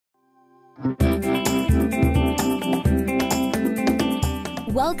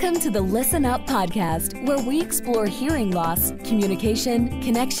Welcome to the Listen Up podcast, where we explore hearing loss, communication,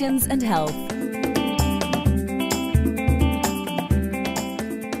 connections, and health.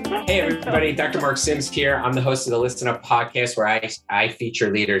 Hey everybody, Dr. Mark Sims here. I'm the host of the Listen Up podcast, where I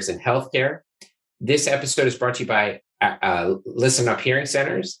feature leaders in healthcare. This episode is brought to you by Listen Up Hearing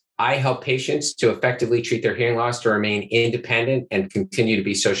Centers. I help patients to effectively treat their hearing loss to remain independent and continue to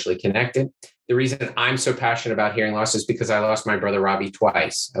be socially connected. The reason I'm so passionate about hearing loss is because I lost my brother Robbie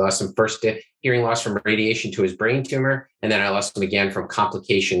twice. I lost him first to hearing loss from radiation to his brain tumor, and then I lost him again from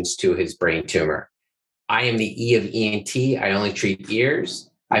complications to his brain tumor. I am the E of ENT. I only treat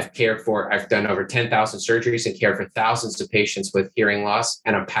ears. I've done over 10,000 surgeries and cared for thousands of patients with hearing loss,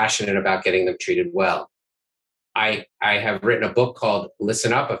 and I'm passionate about getting them treated well. I have written a book called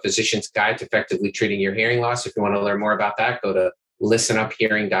Listen Up, A Physician's Guide to Effectively Treating Your Hearing Loss. If you want to learn more about that, go to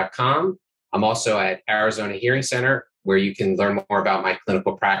listenuphearing.com. I'm also at Arizona Hearing Center, where you can learn more about my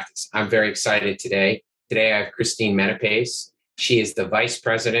clinical practice. I'm very excited today. Today, I have Christine Menapace. She is the Vice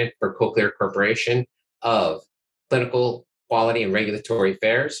President for Cochlear Corporation of Clinical Quality and Regulatory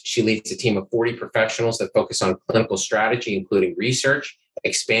Affairs. She leads a team of 40 professionals that focus on clinical strategy, including research,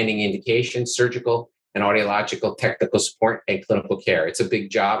 expanding indications, surgical and audiological technical support, and clinical care. It's a big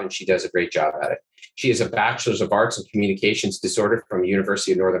job, and she does a great job at it. She has a Bachelor's of Arts in Communications Disorder from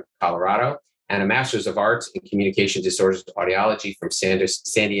University of Northern Colorado and a Master's of Arts in Communication Disorders Audiology from San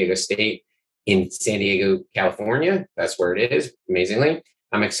Diego State in San Diego, California. That's where it is, amazingly.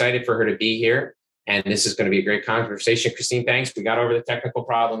 I'm excited for her to be here. And this is going to be a great conversation. Christine, thanks. We got over the technical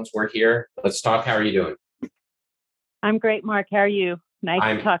problems. We're here. Let's talk. How are you doing? I'm great, Mark. How are you? Nice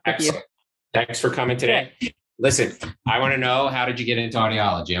to talk with you. Thanks for coming today. Good. Listen, I want to know, how did you get into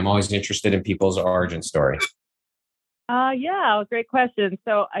audiology? I'm always interested in people's origin story. Great question.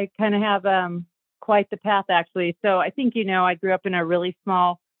 So I kind of have quite the path, actually. So I think, I grew up in a really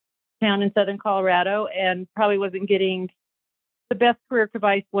small town in southern Colorado and probably wasn't getting the best career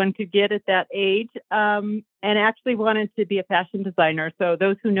advice one could get at that age, and actually wanted to be a fashion designer. So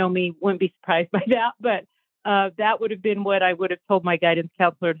those who know me wouldn't be surprised by that, but that would have been what I would have told my guidance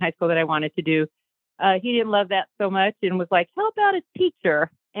counselor in high school that I wanted to do. He didn't love that so much and was like, how about a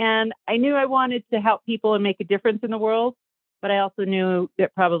teacher? And I knew I wanted to help people and make a difference in the world, but I also knew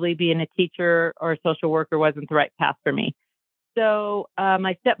that probably being a teacher or a social worker wasn't the right path for me. So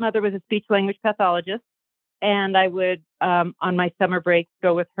my stepmother was a speech language pathologist, and I would, on my summer breaks,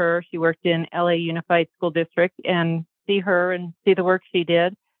 go with her. She worked in LA Unified School District, and see her and see the work she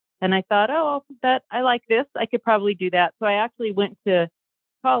did. And I thought, I like this. I could probably do that. So I actually went to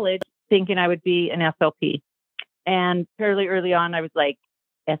college thinking I would be an SLP. And fairly early on, I was like,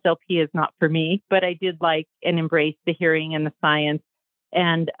 SLP is not for me, but I did like and embrace the hearing and the science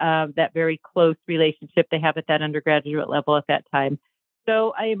and that very close relationship they have at that undergraduate level at that time.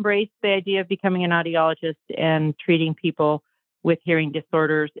 So I embraced the idea of becoming an audiologist and treating people with hearing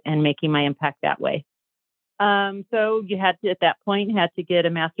disorders and making my impact that way. So you had to, at that point, had to get a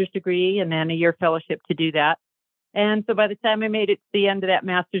master's degree and then a year fellowship to do that. And so by the time I made it to the end of that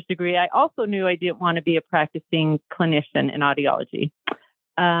master's degree, I also knew I didn't want to be a practicing clinician in audiology.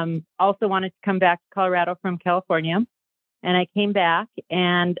 Also wanted to come back to Colorado from California. And I came back.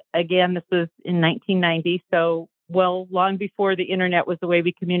 And again, this was in 1990. So long before the internet was the way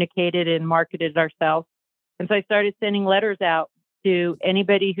we communicated and marketed ourselves. And so I started sending letters out to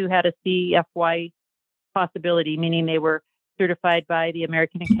anybody who had a CFY possibility, meaning they were certified by the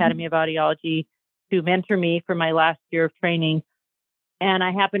American Academy of Audiology, to mentor me for my last year of training. And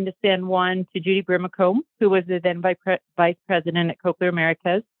I happened to send one to Judy Brimacombe, who was the then vice president at Cochlear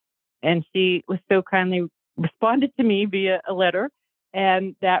Americas. And she was so kindly responded to me via a letter.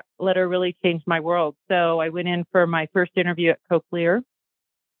 And that letter really changed my world. So I went in for my first interview at Cochlear,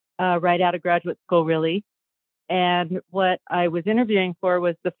 right out of graduate school, really. And what I was interviewing for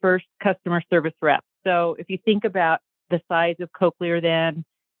was the first customer service rep. So if you think about the size of Cochlear then,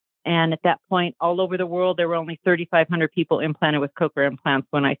 and at that point, all over the world, there were only 3,500 people implanted with Cochlear implants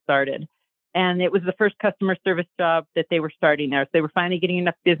when I started. And it was the first customer service job that they were starting there. So they were finally getting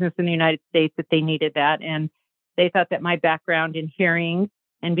enough business in the United States that they needed that. And they thought that my background in hearing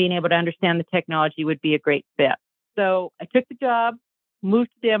and being able to understand the technology would be a great fit. So I took the job,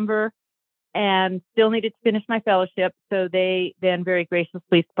 moved to Denver, and still needed to finish my fellowship. So they then very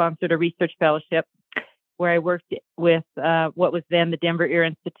graciously sponsored a research fellowship where I worked with what was then the Denver Ear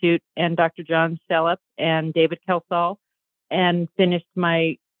Institute and Dr. John Shellup and David Kelsall, and finished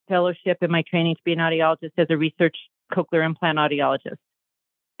my fellowship and my training to be an audiologist as a research cochlear implant audiologist.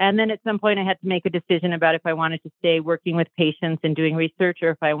 And then at some point, I had to make a decision about if I wanted to stay working with patients and doing research,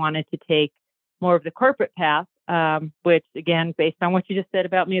 or if I wanted to take more of the corporate path, which, again, based on what you just said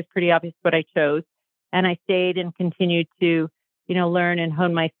about me, is pretty obvious what I chose. And I stayed and continued to, learn and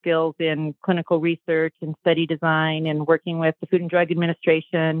hone my skills in clinical research and study design and working with the Food and Drug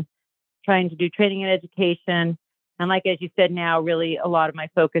Administration, trying to do training and education. And like, as you said, now really a lot of my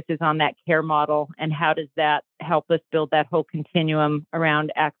focus is on that care model and how does that help us build that whole continuum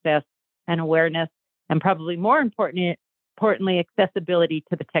around access and awareness, and probably more importantly, accessibility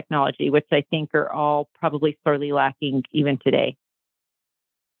to the technology, which I think are all probably sorely lacking even today.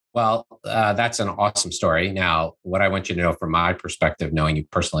 Well, that's an awesome story. Now, what I want you to know from my perspective, knowing you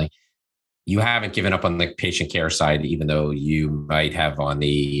personally, you haven't given up on the patient care side, even though you might have on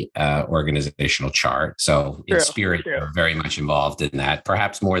the organizational chart. So in spirit, you're very much involved in that,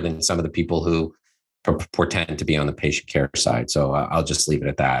 perhaps more than some of the people who portend to be on the patient care side. So I'll just leave it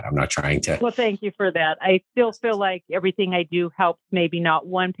at that. I'm not trying to. Well, thank you for that. I still feel like everything I do helps maybe not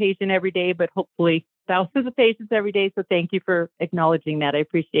one patient every day, but hopefully thousands of patients every day. So thank you for acknowledging that. I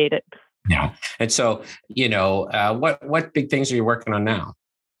appreciate it. Yeah. And so, what big things are you working on now?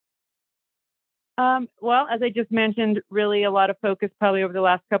 Well, as I just mentioned, really a lot of focus probably over the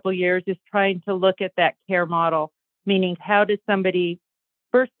last couple of years is trying to look at that care model, meaning how does somebody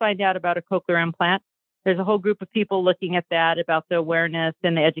first find out about a cochlear implant? There's a whole group of people looking at that, about the awareness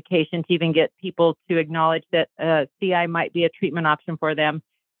and the education to even get people to acknowledge that CI might be a treatment option for them.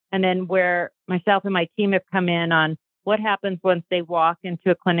 And then where myself and my team have come in on what happens once they walk into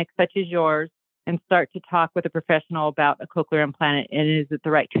a clinic such as yours and start to talk with a professional about a cochlear implant, and is it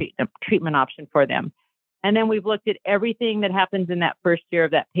the right treatment option for them? And then we've looked at everything that happens in that first year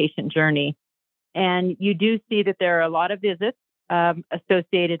of that patient journey. And you do see that there are a lot of visits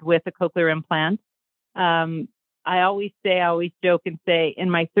associated with a cochlear implant. I always joke and say, in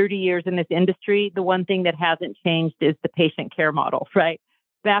my 30 years in this industry, the one thing that hasn't changed is the patient care model, right?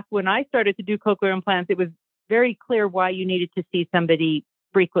 Back when I started to do cochlear implants, it was very clear why you needed to see somebody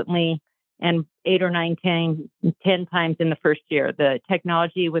frequently and 8 or 9, 10 times in the first year. The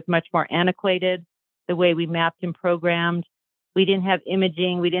technology was much more antiquated, the way we mapped and programmed. We didn't have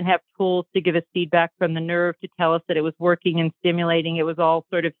imaging. We didn't have tools to give us feedback from the nerve to tell us that it was working and stimulating. It was all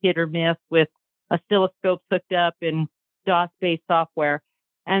sort of hit or miss with oscilloscopes hooked up and DOS-based software.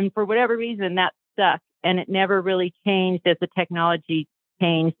 And for whatever reason, that stuck. And it never really changed as the technology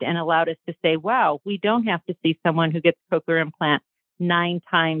changed and allowed us to say, wow, we don't have to see someone who gets a cochlear implant 9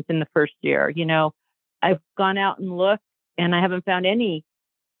 times in the first year. I've gone out and looked, and I haven't found any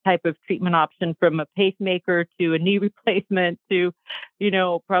type of treatment option, from a pacemaker to a knee replacement to,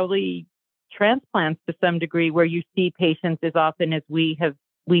 probably transplants to some degree, where you see patients as often as we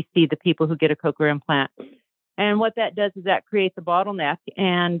see the people who get a cochlear implant. And what that does is that creates a bottleneck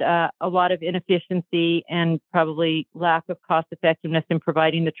and a lot of inefficiency and probably lack of cost effectiveness in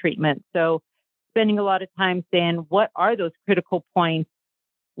providing the treatment. So spending a lot of time saying, what are those critical points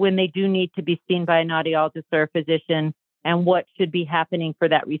when they do need to be seen by an audiologist or a physician, and what should be happening for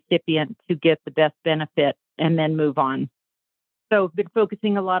that recipient to get the best benefit and then move on. So I've been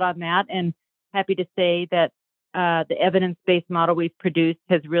focusing a lot on that, and happy to say that the evidence-based model we've produced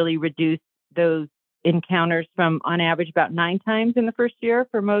has really reduced those encounters from, on average, about 9 times in the first year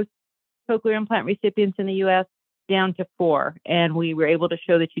for most cochlear implant recipients in the U.S. down to 4. And we were able to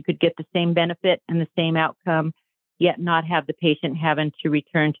show that you could get the same benefit and the same outcome, yet not have the patient having to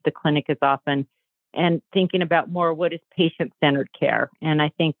return to the clinic as often. And thinking about more, what is patient-centered care? And I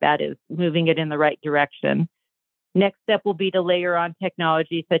think that is moving it in the right direction. Next step will be to layer on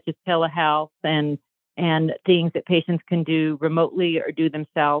technology such as telehealth and things that patients can do remotely or do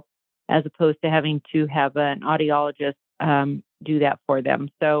themselves, as opposed to having to have an audiologist do that for them.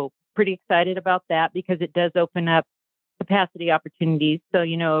 So pretty excited about that, because it does open up capacity opportunities. So,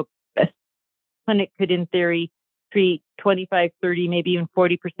 a clinic could, in theory, treat 25, 30, maybe even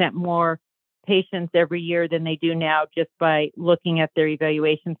 40% more patients every year than they do now, just by looking at their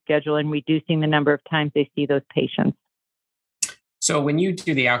evaluation schedule and reducing the number of times they see those patients. So when you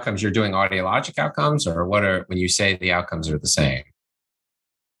do the outcomes, you're doing audiologic outcomes, or when you say the outcomes are the same?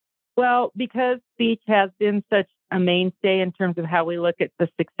 Well, because speech has been such a mainstay in terms of how we look at the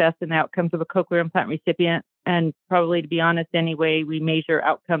success and outcomes of a cochlear implant recipient, and probably, to be honest anyway, we measure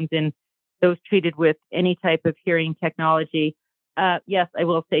outcomes in those treated with any type of hearing technology. Yes, I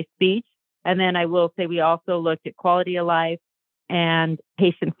will say speech. And then I will say we also looked at quality of life and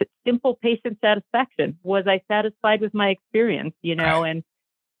simple patient satisfaction. Was I satisfied with my experience? And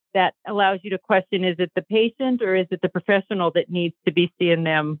that allows you to question, is it the patient or is it the professional that needs to be seeing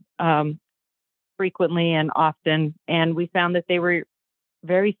them frequently and often? And we found that they were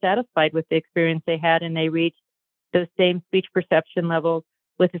very satisfied with the experience they had, and they reached those same speech perception levels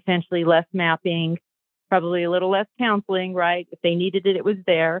with essentially less mapping, probably a little less counseling, right? If they needed it, it was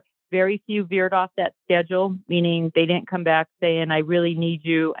there. Very few veered off that schedule, meaning they didn't come back saying, I really need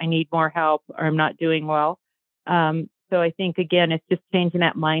you, I need more help, or I'm not doing well. So I think, again, it's just changing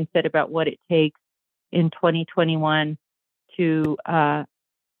that mindset about what it takes in 2021 to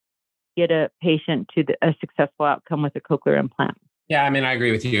get a patient to a successful outcome with a cochlear implant. Yeah, I mean, I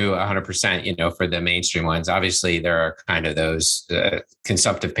agree with you 100%. For the mainstream ones, obviously there are kind of those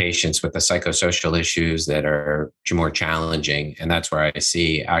consumptive patients with the psychosocial issues that are more challenging. And that's where I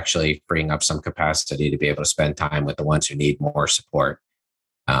see actually freeing up some capacity to be able to spend time with the ones who need more support.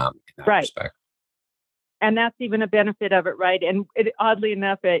 In that right. respect. And that's even a benefit of it, right? And oddly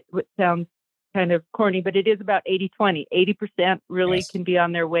enough, it sounds kind of corny, but it is about 80-20. 80% really can be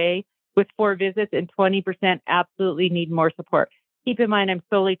on their way with 4 visits, and 20% absolutely need more support. Keep in mind, I'm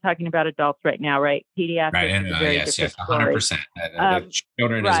solely talking about adults right now, right? Pediatrics right. is a very different story. 100%.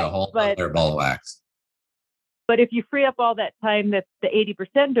 Children is a whole other ball of wax. But if you free up all that time that the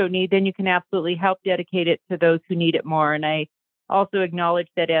 80% don't need, then you can absolutely help dedicate it to those who need it more. And I also acknowledge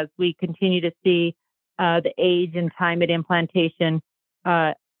that as we continue to see the age and time at implantation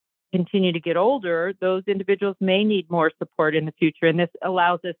continue to get older, those individuals may need more support in the future. And this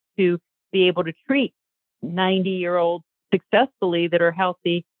allows us to be able to treat 90-year-olds successfully that are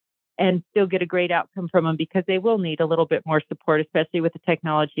healthy and still get a great outcome from them, because they will need a little bit more support, especially with the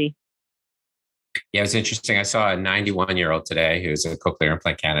technology. Yeah, it was interesting. I saw a 91-year-old today who's a cochlear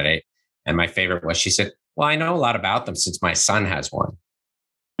implant candidate. And my favorite was, she said, well, I know a lot about them since my son has one.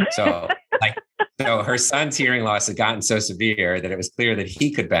 So so her son's hearing loss had gotten so severe that it was clear that he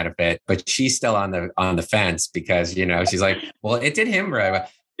could benefit, but she's still on the fence because, she's like, well, it did him right.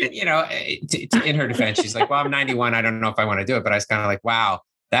 But, in her defense, she's like, well, I'm 91. I don't know if I want to do it. But I was kind of like, wow,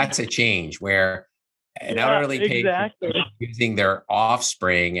 that's a change where an elderly patient is using their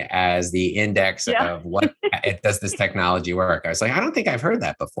offspring as the index of what does this technology work. I was like, I don't think I've heard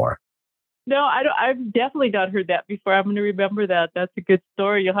that before. No, I've definitely not heard that before. I'm going to remember that. That's a good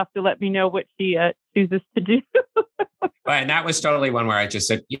story. You'll have to let me know what she chooses to do. And that was totally one where I just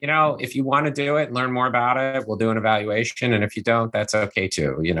said, if you want to do it, learn more about it, we'll do an evaluation. And if you don't, that's okay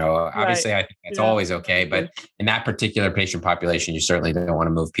too. Obviously I think that's always okay. But in that particular patient population, you certainly don't want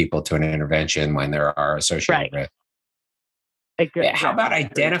to move people to an intervention when there are associated risks. How about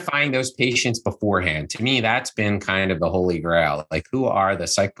identifying those patients beforehand? To me, that's been kind of the holy grail. Like, who are the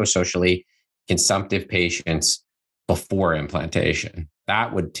psychosocially consumptive patients before implantation?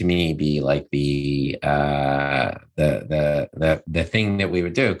 That would, to me, be like the thing that we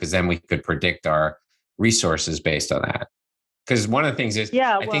would do, because then we could predict our resources based on that. Because one of the things is,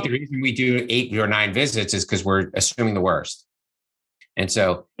 I think the reason we do 8 or 9 visits is because we're assuming the worst. And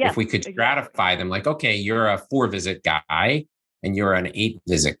so if we could stratify them, like, okay, you're a 4-visit guy and you're an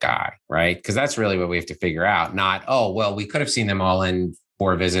 8-visit guy, right? Because that's really what we have to figure out. Not, oh, well, we could have seen them all in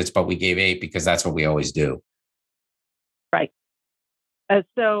 4 visits, but we gave 8 because that's what we always do. Right.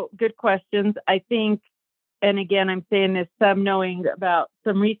 So good questions. I think, and again, I'm saying this, some knowing about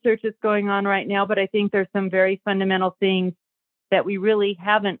some research that's going on right now, but I think there's some very fundamental things that we really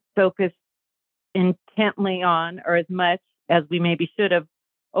haven't focused intently on, or as much as we maybe should have,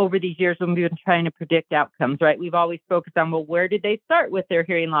 over these years when we've been trying to predict outcomes, right? We've always focused on, well, where did they start with their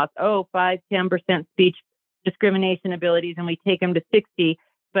hearing loss? 5-10% speech discrimination abilities, and we take them to 60,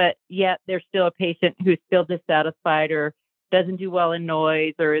 but yet there's still a patient who's still dissatisfied or doesn't do well in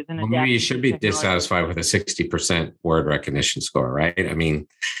noise or isn't adapting. Maybe you should be dissatisfied with a 60% word recognition score, right? I mean,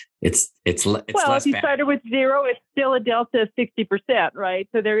 it's less if you bad. Started with 0, it's still a delta of 60%, right?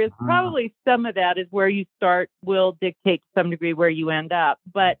 So there is probably some of that is where you start will dictate to some degree where you end up.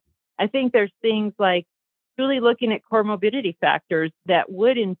 But I think there's things like really looking at comorbidity factors that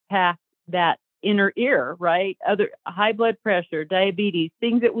would impact that inner ear, right? Other high blood pressure, diabetes,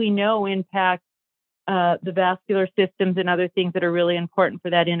 things that we know impact the vascular systems and other things that are really important for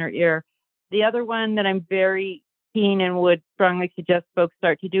that inner ear. The other one that I'm very keen and would strongly suggest folks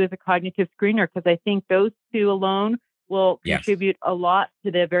start to do is a cognitive screener, because I think those 2 alone will contribute a lot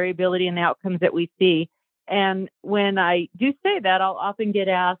to the variability and the outcomes that we see. And when I do say that, I'll often get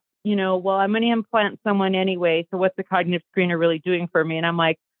asked, well, I'm going to implant someone anyway, so what's the cognitive screener really doing for me? And I'm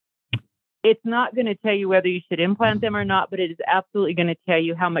like, it's not going to tell you whether you should implant them or not, but it is absolutely going to tell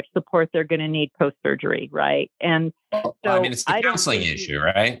you how much support they're going to need post-surgery, right? And so it's a counseling issue,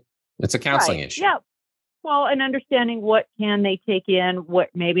 right? It's a counseling issue. Yeah. Well, and understanding what can they take in, what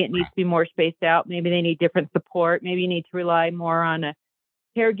maybe it needs to be more spaced out, maybe they need different support, maybe you need to rely more on a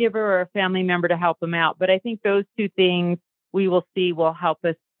caregiver or a family member to help them out. But I think those 2 things we will see will help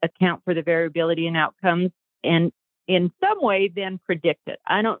us account for the variability in outcomes and in some way then predict it.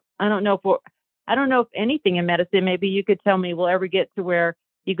 I don't know if anything in medicine, maybe you could tell me, will ever get to where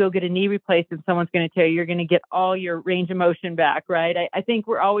you go get a knee replaced and someone's going to tell you you're going to get all your range of motion back, right? I think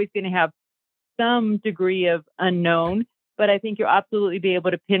we're always going to have some degree of unknown, but I think you'll absolutely be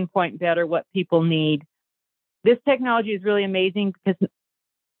able to pinpoint better what people need. This technology is really amazing because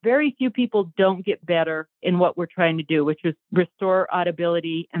very few people don't get better in what we're trying to do, which is restore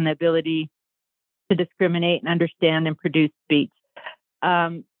audibility and the ability to discriminate and understand and produce speech.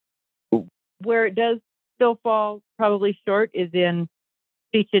 Where it does still fall probably short is in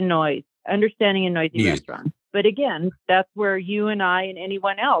speech and noise, understanding in noisy restaurants. But again, that's where you and I and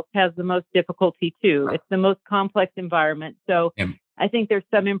anyone else has the most difficulty too. It's the most complex environment. So I think there's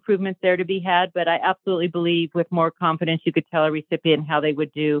some improvements there to be had, but I absolutely believe with more confidence, you could tell a recipient how they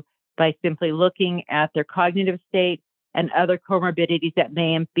would do by simply looking at their cognitive state and other comorbidities that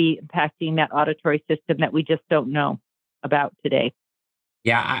may be impacting that auditory system that we just don't know about today.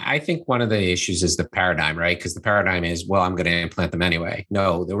 Yeah, I think one of the issues is the paradigm, right? Because the paradigm is, well, I'm going to implant them anyway.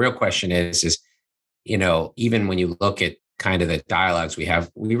 No, the real question is, even when you look at kind of the dialogues we have,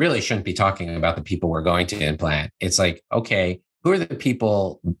 we really shouldn't be talking about the people we're going to implant. It's like, okay, who are the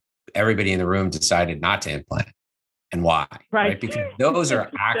people everybody in the room decided not to implant and why? Right? Because those are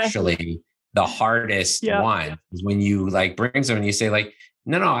actually the hardest ones. When you like bring someone, you say like,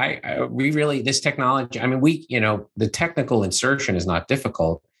 no, we really, this technology, I mean, the technical insertion is not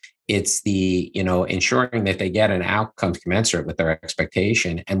difficult. It's the, ensuring that they get an outcome commensurate with their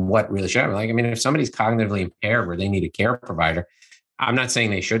expectation and what really should happen. Like, I mean, if somebody's cognitively impaired where they need a care provider, I'm not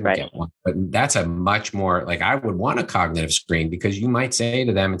saying they shouldn't get one, but that's a much more like, I would want a cognitive screen because you might say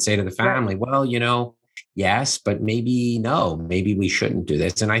to them and say to the family, well, yes, but maybe no, maybe we shouldn't do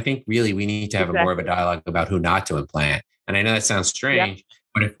this. And I think really we need to have a more of a dialogue about who not to implant. And I know that sounds strange,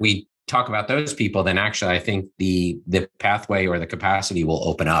 but if we talk about those people, then actually I think the pathway or the capacity will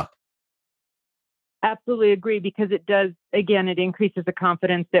open up. Absolutely agree, because it does, again, it increases the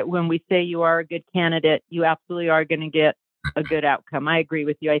confidence that when we say you are a good candidate, you absolutely are going to get a good outcome. I agree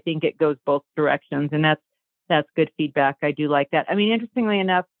with you. I think it goes both directions, and that's good feedback. I do like that. I mean, interestingly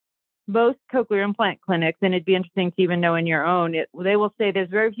enough, most cochlear implant clinics, and it'd be interesting to even know in your own, they will say there's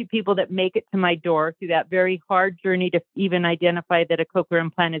very few people that make it to my door through that very hard journey to even identify that a cochlear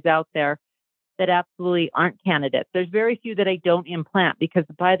implant is out there that absolutely aren't candidates. There's very few that I don't implant because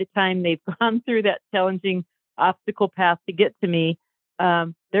by the time they've gone through that challenging obstacle path to get to me,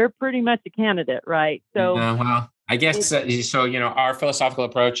 they're pretty much a candidate, right? So, well, I guess so. Our philosophical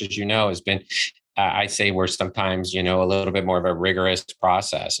approach, as you know, has been, I say we're sometimes, a little bit more of a rigorous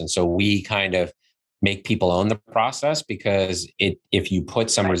process, and so we kind of make people own the process because if you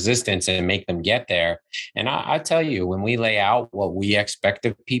put some resistance and make them get there, and I tell you, when we lay out what we expect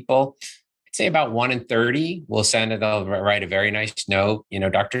of people, I'd say about 1 in 30 will they'll write a very nice note.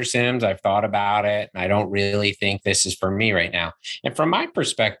 Dr. Sims, I've thought about it, and I don't really think this is for me right now. And from my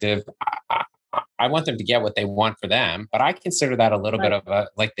perspective, I want them to get what they want for them, but I consider that a little bit of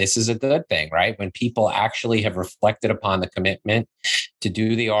this is a good thing, right? When people actually have reflected upon the commitment to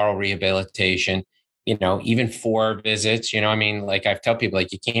do the oral rehabilitation, even 4 visits, I tell people,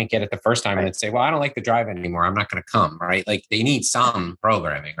 you can't get it the first time and then say, well, I don't like the drive anymore, I'm not going to come, right? Like they need some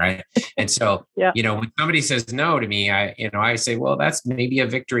programming, right? And so, when somebody says no to me, I say, well, that's maybe a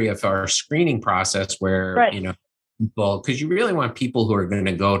victory of our screening process where, people, because you really want people who are going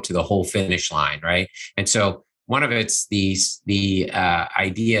to go to the whole finish line, right? And so one of it's the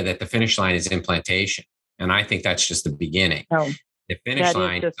idea that the finish line is implantation. And I think that's just the beginning. The finish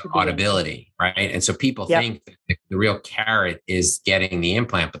line is audibility, right? And so people think that the real carrot is getting the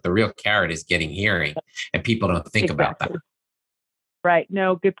implant, but the real carrot is getting hearing. And people don't think about that. Right.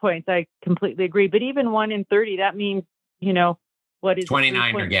 No, good points. I completely agree. But even 1 in 30, that means, what is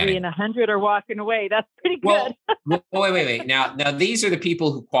 29 are getting, and 100 are walking away. That's pretty good. Well, wait. Now these are the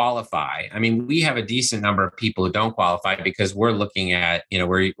people who qualify. I mean, we have a decent number of people who don't qualify because we're looking at,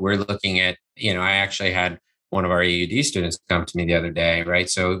 we're looking at, I actually had one of our AUD students come to me the other day, right?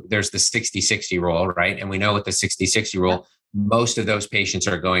 So there's the 60-60 rule, right? And we know with the 60-60 rule, most of those patients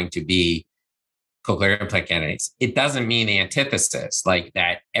are going to be cochlear implant candidates. It doesn't mean the antithesis, like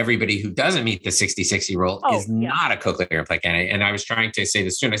that everybody who doesn't meet the 60-60 rule is not a cochlear implant candidate. And I was trying to say to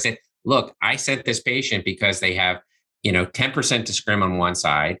the student, I said, look, I sent this patient because they have, 10% to scrim on one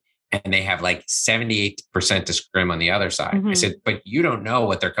side and they have like 78% to scrim on the other side. I said, but you don't know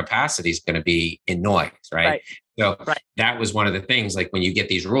what their capacity is going to be in noise, right? So that was one of the things, like when you get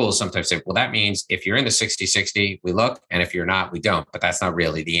these rules, sometimes say, well, that means if you're in the 60-60, we look, and if you're not, we don't, but that's not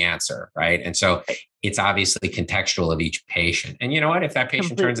really the answer, right? And so it's obviously contextual of each patient. And you know what, if that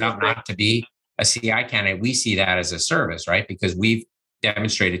patient turns out not to be a CI candidate, we see that as a service, right? Because we've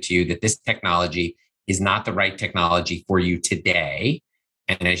demonstrated to you that this technology is not the right technology for you today.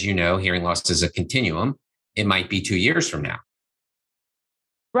 And as you know, hearing loss is a continuum. It might be 2 years from now.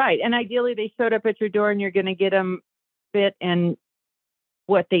 Right. And ideally, they showed up at your door and you're going to get them fit and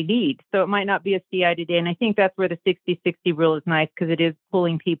what they need. So it might not be a CI today. And I think that's where the 60-60 rule is nice, because it is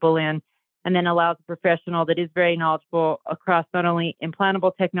pulling people in and then allows a professional that is very knowledgeable across not only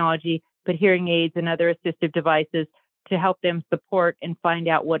implantable technology, but hearing aids and other assistive devices to help them support and find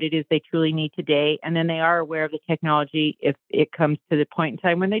out what it is they truly need today. And then they are aware of the technology if it comes to the point in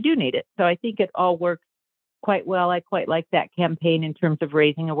time when they do need it. So I think it all works quite well. I quite like that campaign in terms of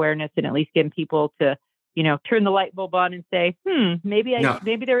raising awareness and at least getting people to, turn the light bulb on and say, maybe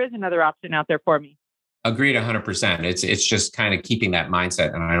there is another option out there for me. Agreed 100%. It's just kind of keeping that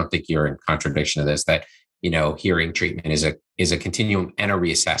mindset. And I don't think you're in contradiction of this, that, hearing treatment is a continuum and a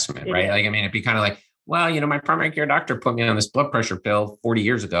reassessment, right? Like, I mean, it'd be kind of like, well, my primary care doctor put me on this blood pressure pill 40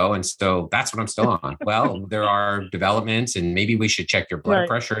 years ago. And so that's what I'm still on. Well, there are developments and maybe we should check your blood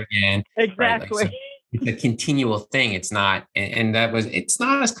pressure again. Exactly. Right? Like, so it's a continual thing. It's not, and it's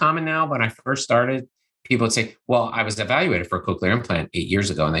not as common now. When I first started, people would say, well, I was evaluated for a cochlear implant 8 years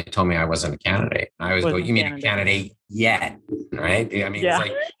ago and they told me I wasn't a candidate. I always go, you mean a candidate yet? Right. I mean, it's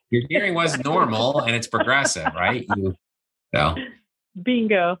like your hearing was normal and it's progressive, right?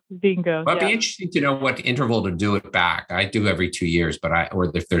 Bingo. Well, it'd be interesting to know what interval to do it back. I do every 2 years,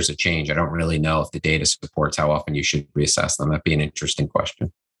 or if there's a change, I don't really know if the data supports how often you should reassess them. That'd be an interesting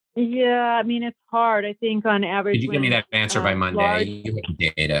question. Yeah, I mean, it's hard. I think on average. Did you give me that answer by Monday? You have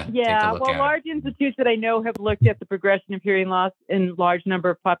the data. Yeah, large institutes that I know have looked at the progression of hearing loss in large number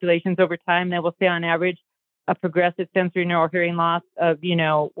of populations over time. They will say on average a progressive sensory neural hearing loss of,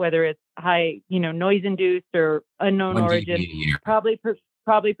 whether it's high, noise induced or unknown origin,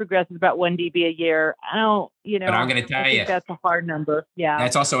 probably progresses about 1 dB a year. I don't, but I'm going to tell you, that's a hard number. Yeah.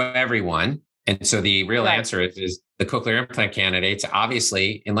 That's also everyone. And so the real answer is the cochlear implant candidates,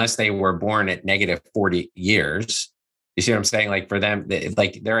 obviously, unless they were born at negative 40 years, you see what I'm saying? Like for them,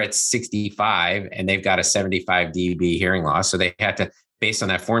 they're at 65 and they've got a 75 dB hearing loss. So they had to, based on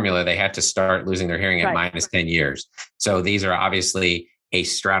that formula, they had to start losing their hearing at minus 10 years. So these are obviously a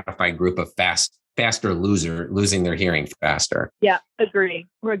stratified group of faster losing their hearing faster. Yeah, agree.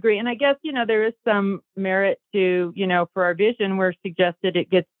 And I guess, there is some merit to, for our vision, we're suggested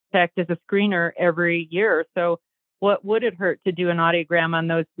it gets checked as a screener every year. So what would it hurt to do an audiogram on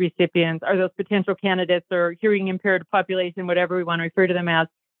those recipients or those potential candidates or hearing impaired population, whatever we want to refer to them as,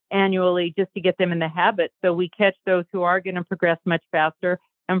 annually, just to get them in the habit so we catch those who are going to progress much faster.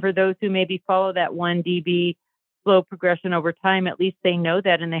 And for those who maybe follow that 1 dB slow progression over time, at least they know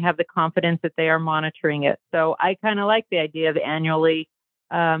that and they have the confidence that they are monitoring it. So I kind of like the idea of annually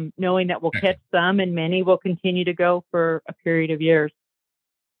knowing that we'll catch some and many will continue to go for a period of years.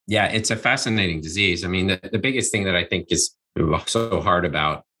 Yeah, it's a fascinating disease. I mean, the biggest thing that I think is so hard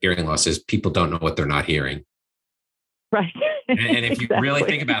about hearing loss is people don't know what they're not hearing. Right. And if you really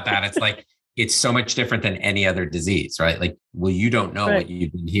think about that, it's like, it's so much different than any other disease, right? Like, well, you don't know what you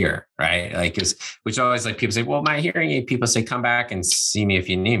didn't hear, right? Like, which always like people say, well, my hearing aid, people say, come back and see me if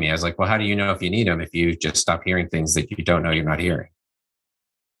you need me. I was like, well, how do you know if you need them if you just stop hearing things that you don't know you're not hearing?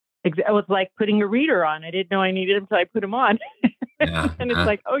 It was like putting a reader on. I didn't know I needed them until I put them on. And it's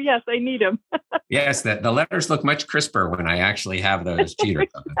like, oh, yes, I need them. Yes, the letters look much crisper when I actually have those cheaters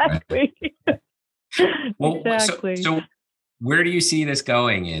on it. Exactly. Right? Well, exactly. So where do you see this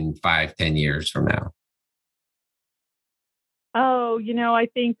going in 5-10 years from now? Oh, I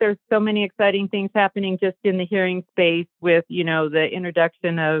think there's so many exciting things happening just in the hearing space with, the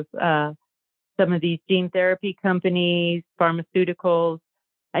introduction of some of these gene therapy companies, pharmaceuticals.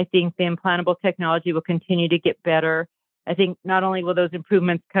 I think the implantable technology will continue to get better. I think not only will those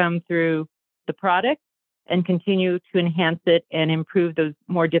improvements come through the product and continue to enhance it and improve those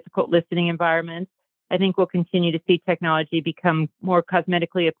more difficult listening environments, I think we'll continue to see technology become more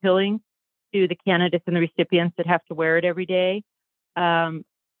cosmetically appealing to the candidates and the recipients that have to wear it every day.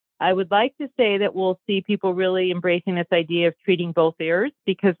 I would like to say that we'll see people really embracing this idea of treating both ears,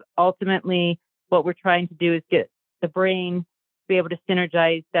 because ultimately what we're trying to do is get the brain to be able to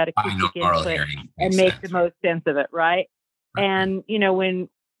synergize that acoustic input and make the most sense of it, right? And, when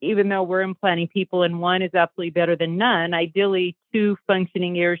even though we're implanting people and one is absolutely better than none, ideally 2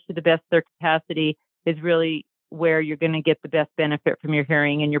 functioning ears to the best of their capacity is really where you're going to get the best benefit from your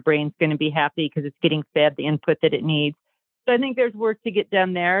hearing, and your brain's going to be happy because it's getting fed the input that it needs. So I think there's work to get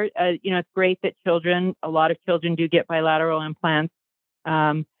done there. It's great that a lot of children do get bilateral implants.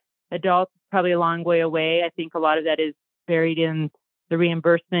 Adults, probably a long way away. I think a lot of that is buried in the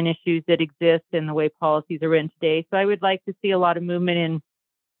reimbursement issues that exist and the way policies are written today. So I would like to see a lot of movement in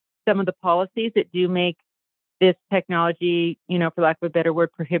some of the policies that do make this technology, for lack of a better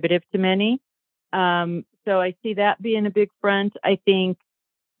word, prohibitive to many. So I see that being a big front. I think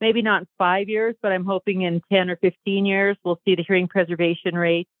maybe not in 5 years, but I'm hoping in 10 or 15 years, we'll see the hearing preservation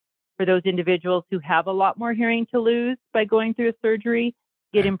rate for those individuals who have a lot more hearing to lose by going through a surgery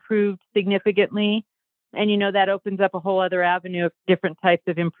get improved significantly. And, that opens up a whole other avenue of different types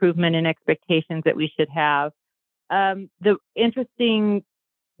of improvement and expectations that we should have. One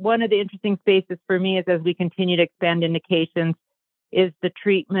of the interesting spaces for me is as we continue to expand indications is the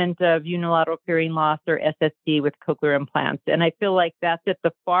treatment of unilateral hearing loss, or SSD, with cochlear implants. And I feel like that's at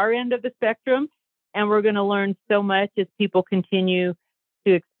the far end of the spectrum. And we're going to learn so much as people continue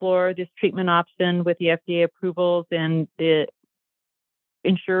to explore this treatment option with the FDA approvals and the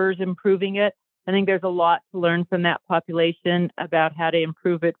insurers improving it. I think there's a lot to learn from that population about how to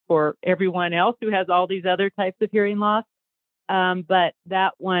improve it for everyone else who has all these other types of hearing loss. But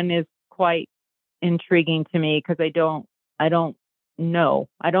that one is quite intriguing to me because I don't know.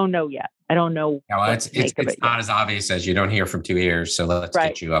 I don't know yet. I don't know. Yeah, well, it's not as obvious as you don't hear from 2 ears. So let's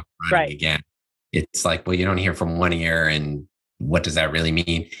get you up and running again. It's like, well, you don't hear from 1 ear, and what does that really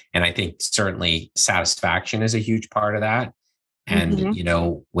mean? And I think certainly satisfaction is a huge part of that. And,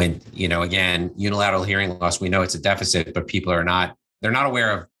 when, again, unilateral hearing loss, we know it's a deficit, but people they're not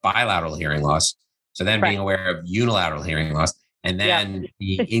aware of bilateral hearing loss. So then being aware of unilateral hearing loss, and then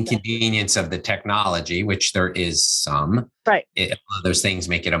the inconvenience of the technology, which there is some, those things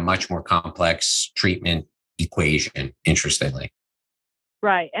make it a much more complex treatment equation, interestingly.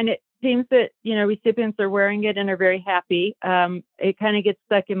 Right. And it seems that, recipients are wearing it and are very happy. It kind of gets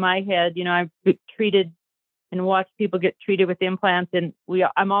stuck in my head. I've treated and watched people get treated with implants, and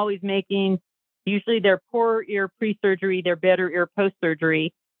I'm always making usually their poor ear pre-surgery, their better ear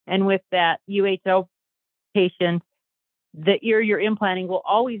post-surgery. And with that UHL patient, the ear you're implanting will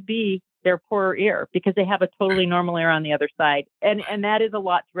always be their poorer ear because they have a totally normal ear on the other side. And that is a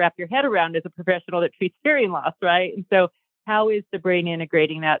lot to wrap your head around as a professional that treats hearing loss, right? And so how is the brain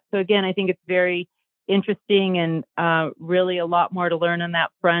integrating that? So again, I think it's very interesting and really a lot more to learn on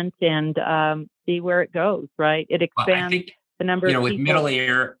that front and see where it goes, right? It expands the number of people. With middle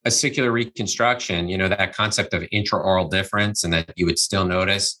ear ossicular reconstruction, that concept of intraoral difference and that you would still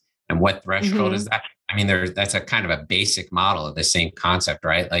notice, and what threshold is that? I mean, that's a kind of a basic model of the same concept,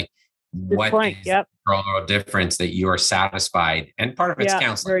 right? Like what is the intraoral difference that you are satisfied? And part of it's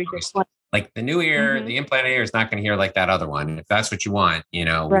counseling. Like the new ear, the implanted ear is not going to hear like that other one. If that's what you want, we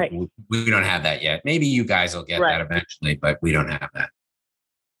don't have that yet. Maybe you guys will get that eventually, but we don't have that.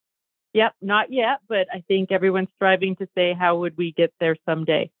 Yep, not yet, but I think everyone's striving to say, how would we get there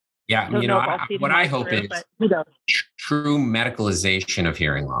someday? Yeah, what I hope is true medicalization of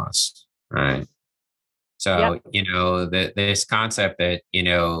hearing loss, right? So, this concept that,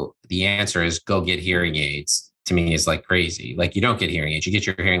 the answer is go get hearing aids, to me is like crazy. Like you don't get hearing aids, you get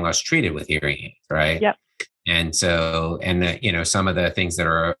your hearing loss treated with hearing aids, right? Yep. And so, some of the things that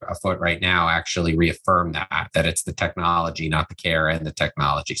are afoot right now actually reaffirm that it's the technology, not the care, and the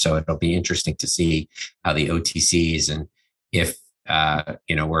technology. So it'll be interesting to see how the OTCs and if,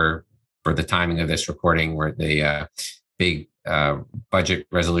 we're, for the timing of this recording, where the big budget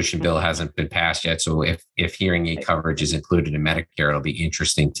resolution bill hasn't been passed yet. So if hearing aid coverage is included in Medicare, it'll be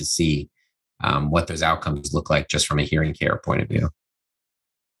interesting to see what those outcomes look like just from a hearing care point of view.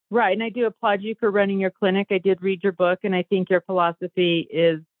 Right. And I do applaud you for running your clinic. I did read your book, and I think your philosophy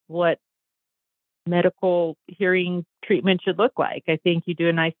is what medical hearing treatment should look like. I think you do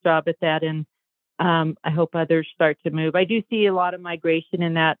a nice job at that. And I hope others start to move. I do see a lot of migration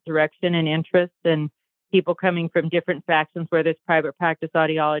in that direction and interest, and people coming from different factions, whether it's private practice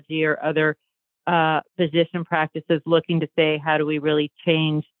audiology or other physician practices, looking to say, how do we really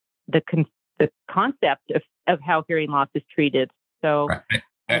change the concept of how hearing loss is treated? So,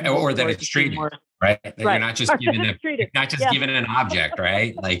 or that it's treated, right? That you're not just given an object,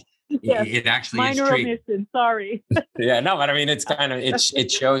 right? Like it actually minor is treated. Omission, sorry. Yeah, no, but I mean, it's kind of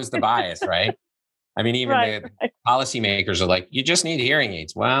it shows the bias, right? I mean, even the policymakers are like, you just need hearing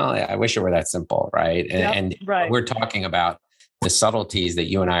aids. Well, I wish it were that simple, right? And we're talking about the subtleties that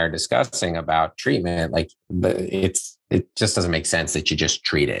you and I are discussing about treatment, like it just doesn't make sense that you just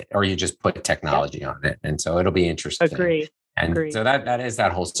treat it or you just put technology on it. And so it'll be interesting. Agree. And so that is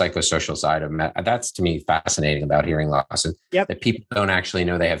that whole psychosocial side of that's to me fascinating about hearing loss, and that people don't actually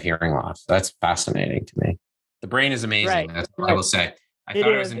know they have hearing loss. That's fascinating to me. The brain is amazing. Right. That's what I will say. I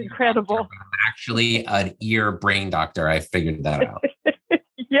thought it was incredible. Doctor, but I'm actually an ear brain doctor. I figured that out.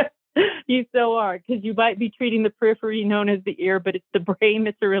 Yeah, you so are, because you might be treating the periphery known as the ear, but it's the brain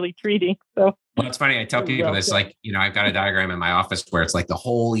that you're really treating. So, well, it's funny. I tell people this, like, I've got a diagram in my office where it's like the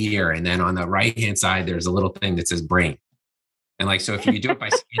whole ear, and then on the right-hand side, there's a little thing that says brain. And like, so if you do it by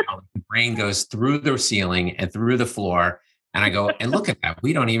scale, the brain goes through the ceiling and through the floor. And I go, and look at that.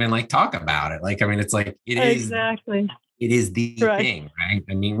 We don't even like talk about it. Like, I mean, it's like, it is the thing, right?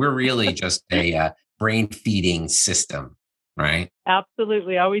 I mean, we're really just a brain feeding system, right?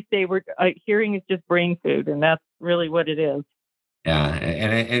 Absolutely. I always say hearing is just brain food, and that's really what it is. Yeah.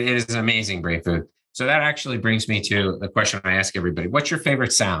 And it is amazing brain food. So that actually brings me to the question I ask everybody. What's your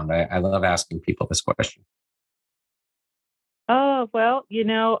favorite sound? I love asking people this question. Oh, well,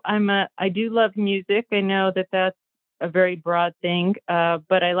 I do love music. I know that that's a very broad thing,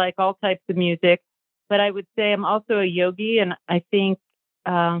 but I like all types of music. But I would say I'm also a yogi, and I think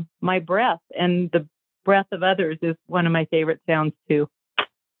my breath and the breath of others is one of my favorite sounds too.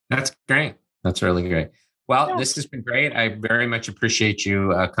 That's great. That's really great. Well, This has been great. I very much appreciate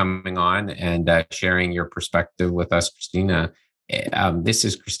you coming on and sharing your perspective with us, Christina. This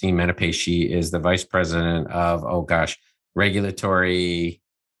is Christine Menapace. She is the Vice President of, regulatory,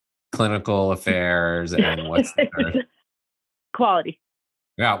 clinical affairs, and what's the third? Quality.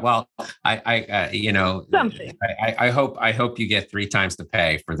 Yeah, well, I hope you get 3 times the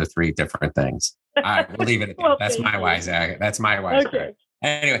pay for the 3 different things. All right, we'll leave it at that. That's my wise. That's my wise. Okay.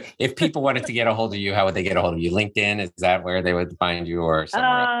 Anyway, if people wanted to get a hold of you, how would they get a hold of you? LinkedIn, is that where they would find you, or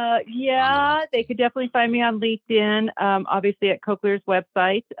somewhere? Yeah, they could definitely find me on LinkedIn. Obviously at Cochlear's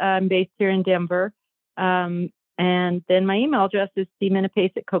website. I'm based here in Denver. And then my email address is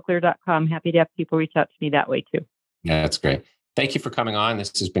cmenapace@cochlear.com. Happy to have people reach out to me that way too. Yeah, that's great. Thank you for coming on.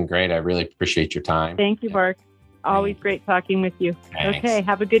 This has been great. I really appreciate your time. Thank you, Mark. Always great talking with you. Thanks. Okay,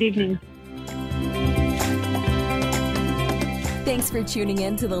 have a good evening. Thanks for tuning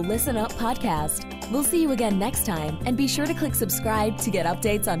in to the Listen Up podcast. We'll see you again next time, and be sure to click subscribe to get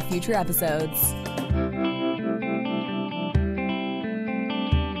updates on future episodes.